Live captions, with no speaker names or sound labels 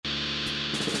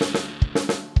Hi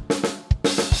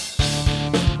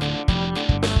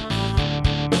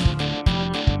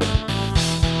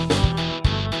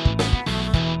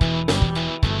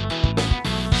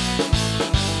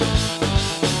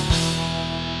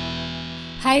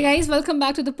guys, welcome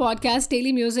back to the podcast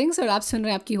daily musings. और आप सुन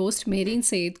रहे हैं आपकी होस्ट मेरीन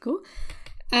सईद को।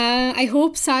 आई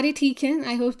होप सारे ठीक हैं।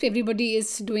 I hope everybody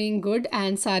is doing good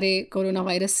and सारे कोरोना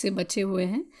वायरस से बचे हुए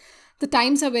हैं। The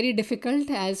times are very difficult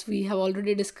as we have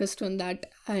already discussed on that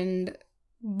and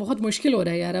बहुत मुश्किल हो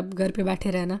रहा है यार अब घर पे बैठे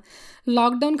रहना।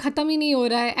 लॉकडाउन ख़त्म ही नहीं हो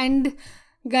रहा है। And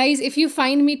guys, if you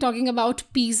find me talking about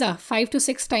pizza 5 to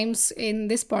 6 times in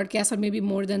this podcast or maybe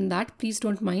more than that, please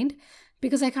don't mind,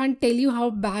 because I can't tell you how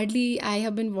badly I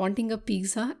have been wanting a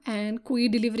pizza and कोई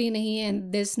delivery नहीं है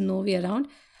and there's no way around.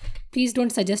 Please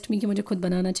don't suggest me कि मुझे खुद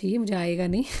बनाना चाहिए, मुझे आएगा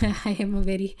नहीं. I'm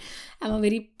a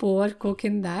very poor cook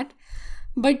in that.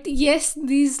 But yes,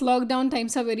 these lockdown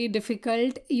times are very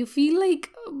difficult. You feel like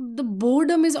the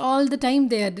boredom is all the time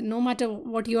there, no matter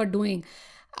what you are doing.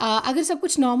 अगर सब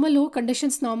कुछ normal हो,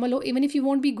 conditions normal हो, even if you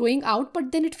want be going out, but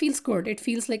then it feels good, it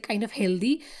feels like kind of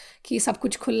healthy कि सब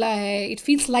कुछ खुला है. It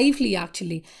feels lively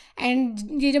actually.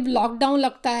 And ये जब लॉकडाउन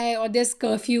लगता है और there is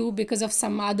curfew because of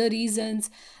some other regions,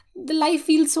 the life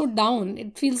feels so down.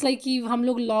 It feels like कि हम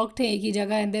लोग लॉक्ड हैं एक ही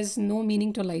जगह and there is no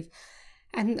meaning to life.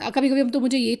 And कभी कभी अब तो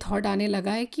मुझे ये थॉट आने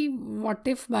लगा है कि व्हाट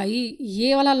इफ़ भाई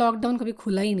ये वाला लॉकडाउन कभी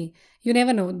खुला ही नहीं. You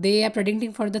never know, they are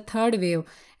predicting for the third wave.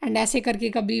 And ऐसे करके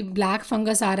कभी ब्लैक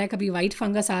फंगस आ रहा है, कभी वाइट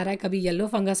फंगस आ रहा है, कभी येलो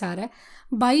फंगस आ रहा है.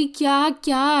 भाई क्या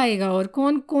क्या आएगा और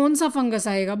कौन कौन सा फंगस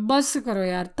आएगा? बस करो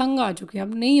यार, तंग आ चुके हैं,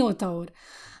 अब नहीं होता. और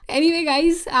एनीवे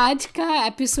गाइज, आज का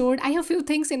episode, I have few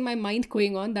things in my mind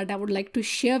going on that I would like to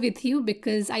share with you,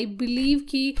 because I believe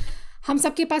कि हम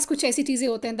सबके पास कुछ ऐसी चीज़ें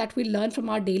होते हैं that we learn from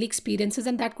our daily experiences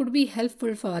and that could be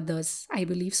helpful for others. I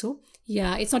believe so.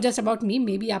 या it's not just about me,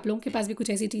 may be आप लोगों के पास भी कुछ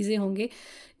ऐसी चीज़ें होंगे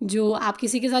जो आप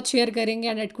किसी के साथ शेयर करेंगे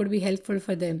and it could be helpful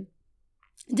for them.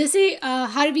 जैसे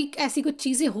हर वीक ऐसी कुछ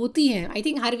चीज़ें होती हैं. I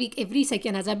think her week, every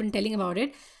second, as I been telling about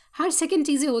it, her second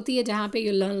चीज़ें होती है जहाँ पे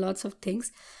you learn lots of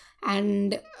things.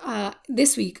 And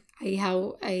this week I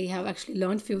have actually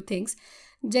learn few things.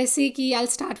 जैसे कि I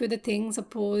start with a thing.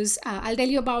 Suppose I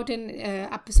tell you about an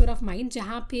episode of mind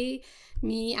जहाँ पे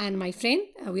me and my friend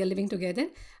we are living together.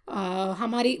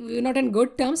 हमारी we not in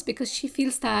good terms because she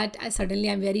feels that suddenly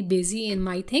I am very busy in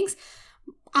my things.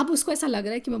 अब उसको ऐसा लग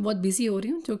रहा है कि मैं बहुत बिजी हो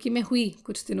रही हूँ, जो कि मैं हुई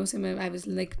कुछ दिनों से. मैं I was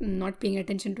like not paying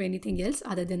attention to anything else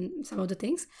other than some of the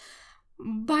things.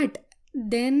 But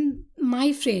then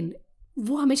my friend,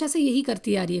 वो हमेशा से यही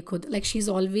करती आ रही है खुद. Like she is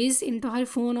always in to her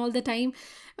phone all the time.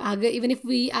 अगर even if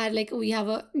we are like we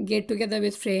have a get together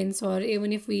with friends, और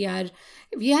even if we are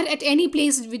at any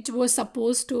place which was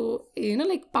suppose to you know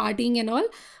like parting and all,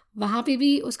 वहाँ पे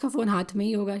भी उसका phone हाथ में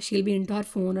ही होगा. She'll be into her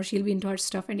phone और she'll be into her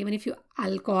stuff. And even if you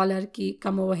I call her कि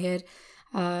come over here,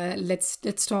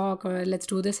 let's talk, or let's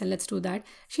do this and let's do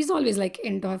that, she's always like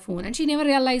into her phone and she never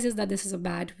realizes that this is a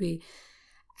bad way.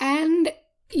 And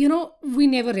you know, we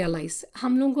never realize,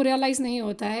 हम लोगों को realize नहीं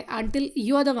होता है until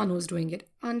you are the one who's doing it,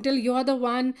 until you are the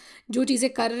one जो चीज़ें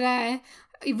कर रहा है.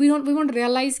 We won't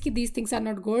realize कि these things are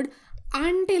not good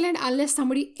until and unless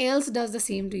somebody else does the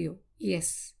same to you.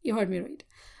 Yes, you heard me right.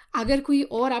 अगर कोई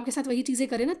और आपके साथ वही चीज़ें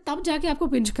करे ना, तब जाके आपको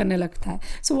पिंच करने लगता है.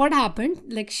 So what happened,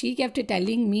 like she kept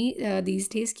telling me these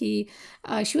days कि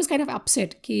she was kind of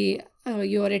upset कि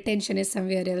your attention is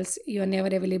somewhere else, you are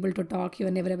never available to talk, you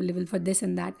are never available for this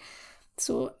and that.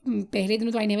 सो पहले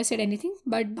दिन तो I never said anything,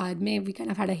 but बाद में we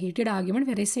kind of had a hated argument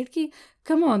where I said कि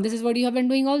come on, this is what you have been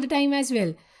doing all the time as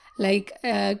well. Like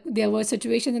there were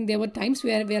situations and there were times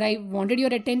where I wanted your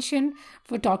attention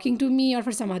for talking to me or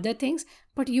for some other things,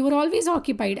 but you were always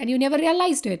occupied and you never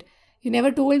realized it. You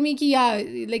never told me कि yeah,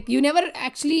 like you never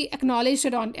actually acknowledged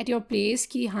it at your place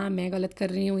कि हाँ मैं गलत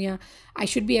कर रही हूँ या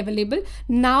I should be available.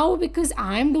 Now because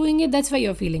I'm doing it, that's why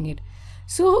you're feeling it.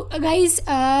 So guys,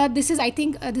 this is, I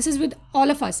think this is with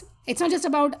all of us. It's not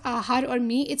just about her or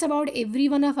me, it's about every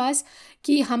one of us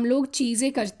कि हम लोग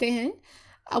चीज़ें करते हैं.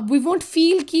 We won't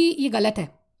feel कि ये गलत है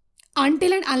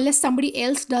until and unless somebody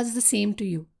else does the same to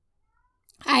you.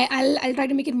 I'll try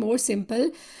to make it more simple.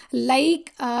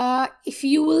 Like if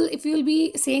you will be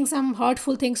saying some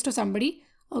hurtful things to somebody,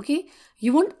 okay,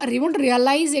 you won't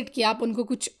realize it कि आप उनको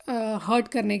कुछ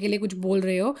hurt करने के लिए कुछ बोल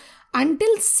रहे हो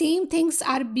until same things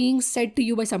are being said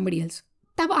to you by somebody else.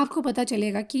 तब आपको पता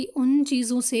चलेगा कि उन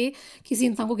चीज़ों से किसी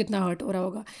इंसान को कितना हर्ट हो रहा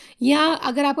होगा. या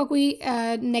अगर आपका कोई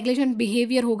नेग्लिजेंट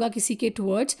बिहेवियर होगा किसी के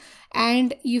towards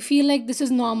and you feel like this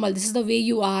is normal, this is the way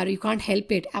you are, you can't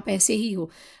help it, आप ऐसे ही हो.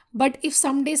 But if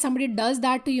someday somebody does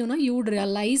that to you ना, यू वुड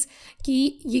रियलाइज़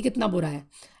कि ये कितना बुरा है.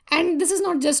 And this is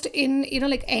not just in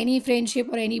like any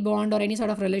friendship or any bond or any sort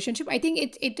of relationship. I think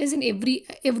it is in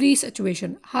every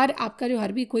situation. हर आपका जो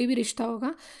हर भी कोई भी रिश्ता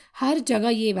होगा, हर जगह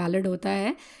ये वैलिड होता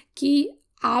है कि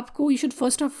आपको you should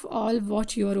first of all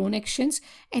watch your own actions,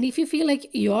 and if you feel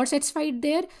like you're satisfied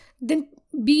there, then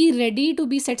be ready to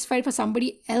be satisfied for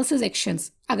somebody else's actions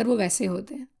अगर वो वैसे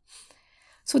होते हैं.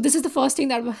 So this is the first thing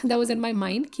that was in my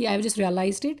mind कि I just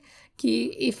realized it कि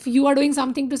if you are doing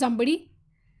something to somebody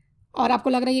और आपको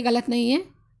लग रहा है ये गलत नहीं है,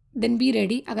 देन बी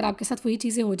रेडी, अगर आपके साथ वही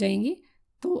चीज़ें हो जाएंगी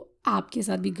तो आपके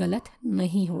साथ भी गलत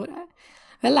नहीं हो रहा है.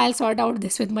 Well I will sort out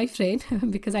this with my friend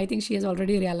because I think she has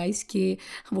already realise कि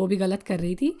वो भी गलत कर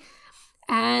रही थी.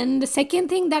 And the second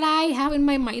thing that I have in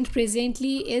my mind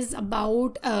presently is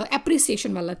about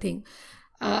appreciation wala thing.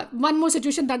 One more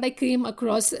situation that I came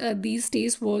across these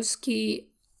days was ki,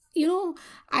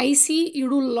 I see you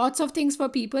do lots of things for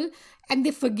people and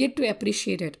they forget to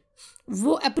appreciate it.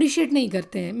 वो appreciate नहीं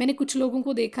करते हैं. मैंने कुछ लोगों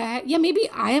को देखा है, या may B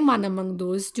I am one among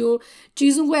दोस्त जो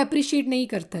चीज़ों को अप्रिशिएट नहीं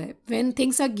करता है. When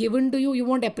things are given to you, you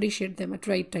won't appreciate them at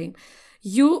right time.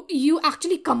 You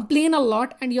actually complain a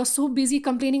lot and you're so busy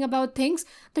complaining about things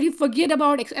that you forget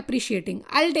about appreciating.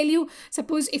 I'll tell you,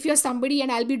 suppose if you're somebody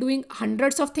and I'll be doing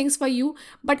hundreds of things for you,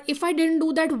 but if I didn't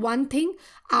do that one thing,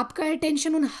 आपका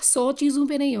attention उन 100 चीज़ों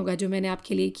पे नहीं होगा जो मैंने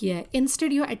आपके लिए किया है.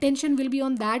 Instead your attention will be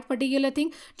on that particular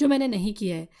thing जो मैंने नहीं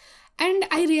किया है. And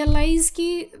I realize कि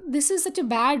this is such a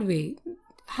bad way.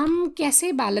 हम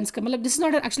कैसे बैलेंस कर, मतलब this is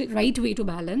not actually right way to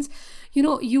balance.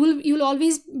 You will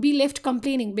always be left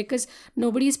complaining because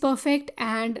nobody is perfect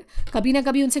and कभी ना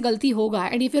कभी उनसे गलती होगा.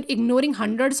 And if you are ignoring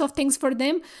hundreds of things for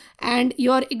them and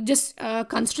you are just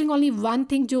considering only one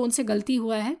thing जो उनसे गलती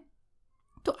हुआ है,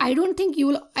 तो I don't think you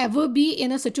will ever be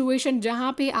in a situation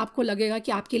जहाँ पे आपको लगेगा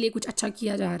कि आपके लिए कुछ अच्छा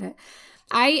किया जा रहा है.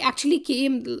 I actually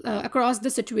came across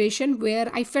the situation where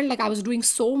I felt like I was doing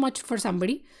so much for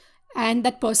somebody and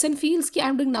that person feels कि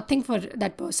I'm doing nothing for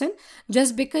that person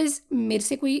just because मेरे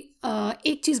से कोई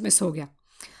एक चीज़ मिस हो गया.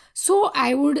 So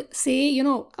I would say,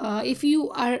 if you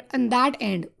are on that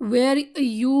end where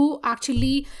you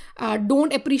actually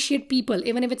don't appreciate people,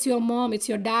 even if it's your mom,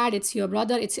 it's your dad, it's your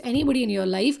brother, it's anybody in your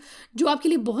life, जो आपके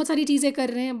लिए बहुत सारी चीज़ें कर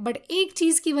रहे हैं, but एक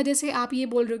चीज़ की वजह से आप ये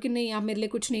बोल रहे हो कि नहीं आप मेरे लिए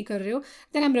कुछ नहीं कर रहे हो,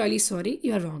 then I'm really sorry,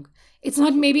 you're wrong. It's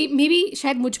not maybe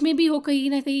शायद मुझ में भी हो कहीं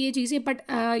ना कहीं ये चीज़ें, but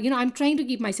I'm trying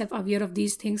to keep myself aware of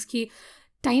these things कि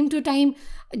टाइम टू टाइम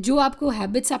जो आपको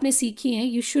हैबिट्स आपने सीखी हैं,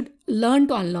 you should learn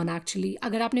to unlearn. Actually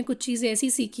अगर आपने कुछ चीज़ें ऐसी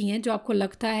सीखी हैं जो आपको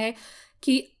लगता है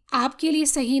कि आपके लिए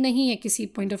सही नहीं है किसी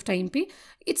पॉइंट ऑफ टाइम पे,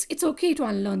 it's okay to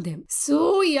unlearn them. So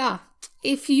yeah,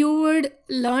 if you would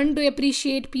learn to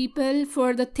appreciate people for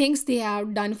the things they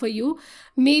have done for you,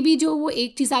 maybe जो वो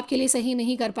एक चीज़ आपके लिए सही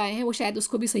नहीं कर पाए हैं वो शायद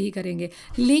उसको भी सही करेंगे.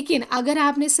 लेकिन अगर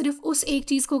आपने सिर्फ उस एक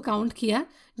चीज़ को काउंट किया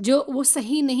जो वो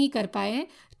सही नहीं कर पाए हैं,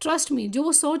 ट्रस्ट मी, जो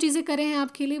वो 100 चीज़ें करे हैं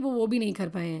आपके लिए वो भी नहीं कर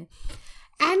पाए हैं.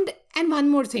 And one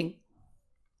more thing,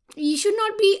 you should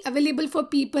not be available for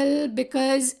people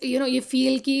because you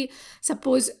feel ki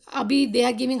suppose abhi they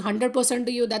are giving 100%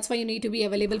 to you, that's why you need to be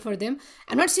available for them.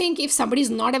 I'm not saying if somebody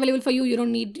is not available for you, you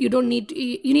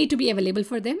need to be available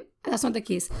for them. That's not the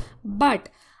case. But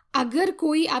अगर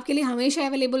कोई आपके लिए हमेशा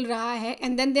available रहा है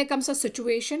and then there comes a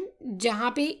situation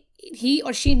जहाँ पे he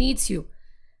or she needs you,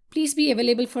 please be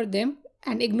available for them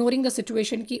and ignoring the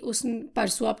situation कि उस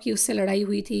परसों आपकी उससे लड़ाई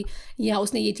हुई थी या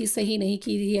उसने ये चीज़ सही नहीं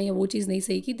की थी या वो चीज़ नहीं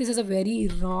सही की. This is a very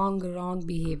wrong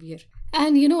behaviour.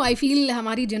 And I feel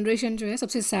हमारी जनरेशन जो है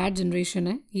सबसे सैड जनरेशन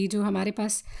है. ये जो हमारे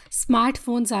पास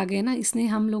स्मार्टफोन्स आ गए ना, इसने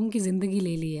हम लोगों की ज़िंदगी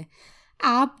ले ली है.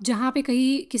 आप जहाँ पे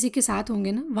कहीं किसी के साथ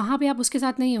होंगे ना, वहाँ पे आप उसके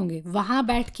साथ नहीं होंगे, वहाँ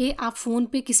बैठ के आप फ़ोन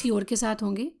पे किसी और के साथ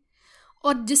होंगे.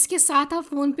 और जिसके साथ आप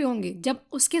फ़ोन पे होंगे, जब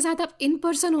उसके साथ आप इन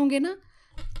पर्सन होंगे ना,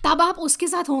 तब आप उसके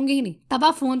साथ होंगे ही नहीं, तब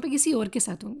आप फ़ोन पे किसी और के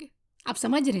साथ होंगे. आप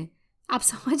समझ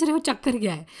रहे हो चक्कर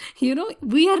क्या है.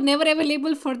 We are never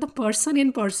available for the person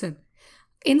in person.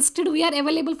 Instead we are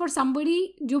available for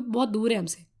somebody जो बहुत दूर है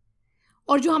हमसे,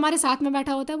 और जो हमारे साथ में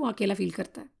बैठा होता है वो अकेला फील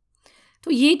करता है.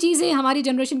 तो ये चीज़ें हमारी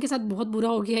जनरेशन के साथ बहुत बुरा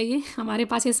हो गया है. ये हमारे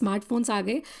पास ये स्मार्टफोन्स आ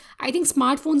गए. आई थिंक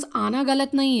स्मार्टफोन्स आना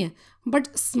गलत नहीं है, बट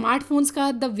स्मार्टफोन्स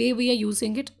का the way we are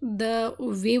using it, the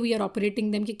way we are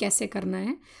operating them कि कैसे करना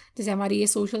है. जैसे हमारी ये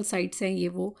सोशल साइट्स हैं, ये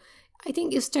वो, आई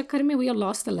थिंक इस चक्कर में we are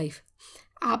lost the life.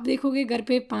 आप देखोगे घर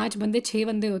पे 5 बंदे 6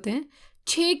 बंदे होते हैं,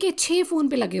 6 के 6 फ़ोन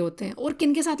पे लगे होते हैं. और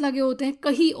किन के साथ लगे होते हैं?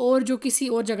 कहीं और, जो किसी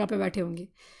और जगह पे बैठे होंगे.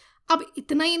 अब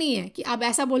इतना ही नहीं है कि आप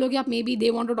ऐसा बोलोगे आप may be they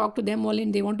want to talk to them only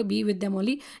and they want to be with them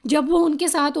only. जब वो उनके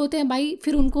साथ होते हैं भाई,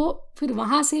 फिर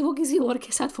वहाँ से वो किसी और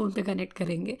के साथ फ़ोन पे कनेक्ट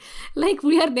करेंगे. Like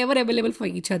we are never available for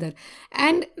each other.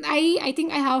 And I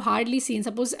think I have hardly scene,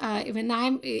 suppose when I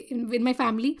am in my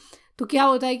family, तो क्या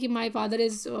होता है कि my father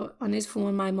is on his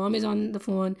phone, my mom is on the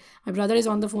phone, my brother is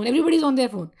on the phone, everybody is on their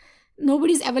phone,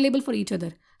 nobody is available for each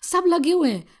other. सब लगे हुए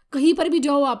हैं, कहीं पर भी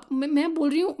जाओ आप, मैं बोल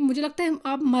रही हूँ, मुझे लगता है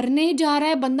आप मरने जा रहा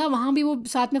है बंदा, वहाँ भी वो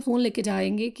साथ में फ़ोन लेके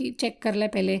जाएंगे कि चेक कर ले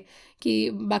पहले कि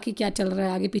बाकी क्या चल रहा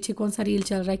है, आगे पीछे कौन सा रील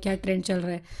चल रहा है, क्या ट्रेंड चल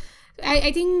रहा है।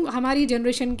 आई थिंक हमारी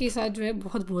जनरेशन के साथ जो है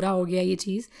बहुत बुरा हो गया ये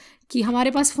चीज़ कि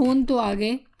हमारे पास फ़ोन तो आ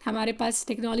गए, हमारे पास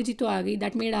टेक्नोलॉजी तो आ गई,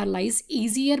 that made our life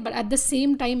easier, but at the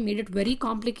same time made it very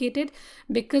complicated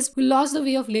because we loss the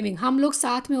way of living. हम लोग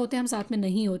साथ में होते हैं, हम साथ में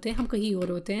नहीं होते, हम कहीं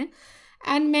और होते हैं।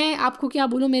 एंड मैं आपको क्या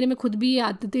बोलूँ, मेरे में खुद भी ये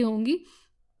आदतें होंगी,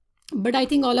 but I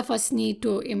think all of us need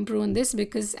to improve on this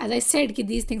because as I said कि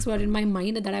these things were in my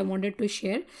mind that I wanted to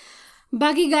share.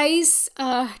 बाकी guys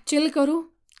chill करो,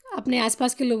 अपने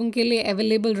आसपास के लोगों के लिए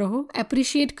अवेलेबल रहो,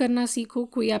 अप्रिशिएट करना सीखो,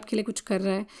 कोई आपके लिए कुछ कर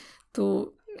रहा है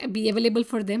तो be available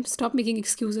for them, stop making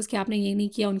excuses कि आपने ये नहीं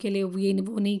किया उनके लिए, ये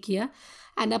वो नहीं किया।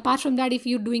 And apart from that, if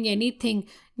you doing any thing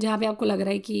जहाँ पे आपको लग रहा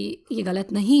है कि ये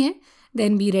गलत नहीं है,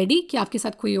 then be ready कि आपके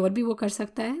साथ कोई और भी वो कर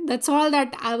सकता है। That's all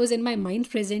that I was in my mind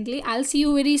presently. I'll see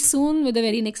you very soon with the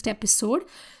very next episode.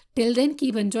 Till then,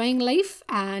 keep enjoying life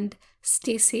and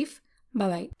stay safe. Bye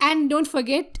bye. And don't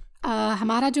forget,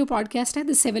 हमारा जो podcast है,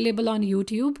 this is available on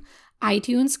YouTube,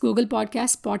 iTunes, Google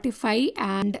Podcast, Spotify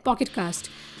and Pocket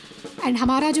Cast. And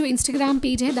हमारा जो Instagram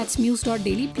page है, that's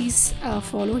muse.daily. Please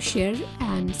follow, share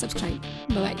and subscribe.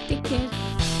 Bye bye. Take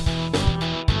care.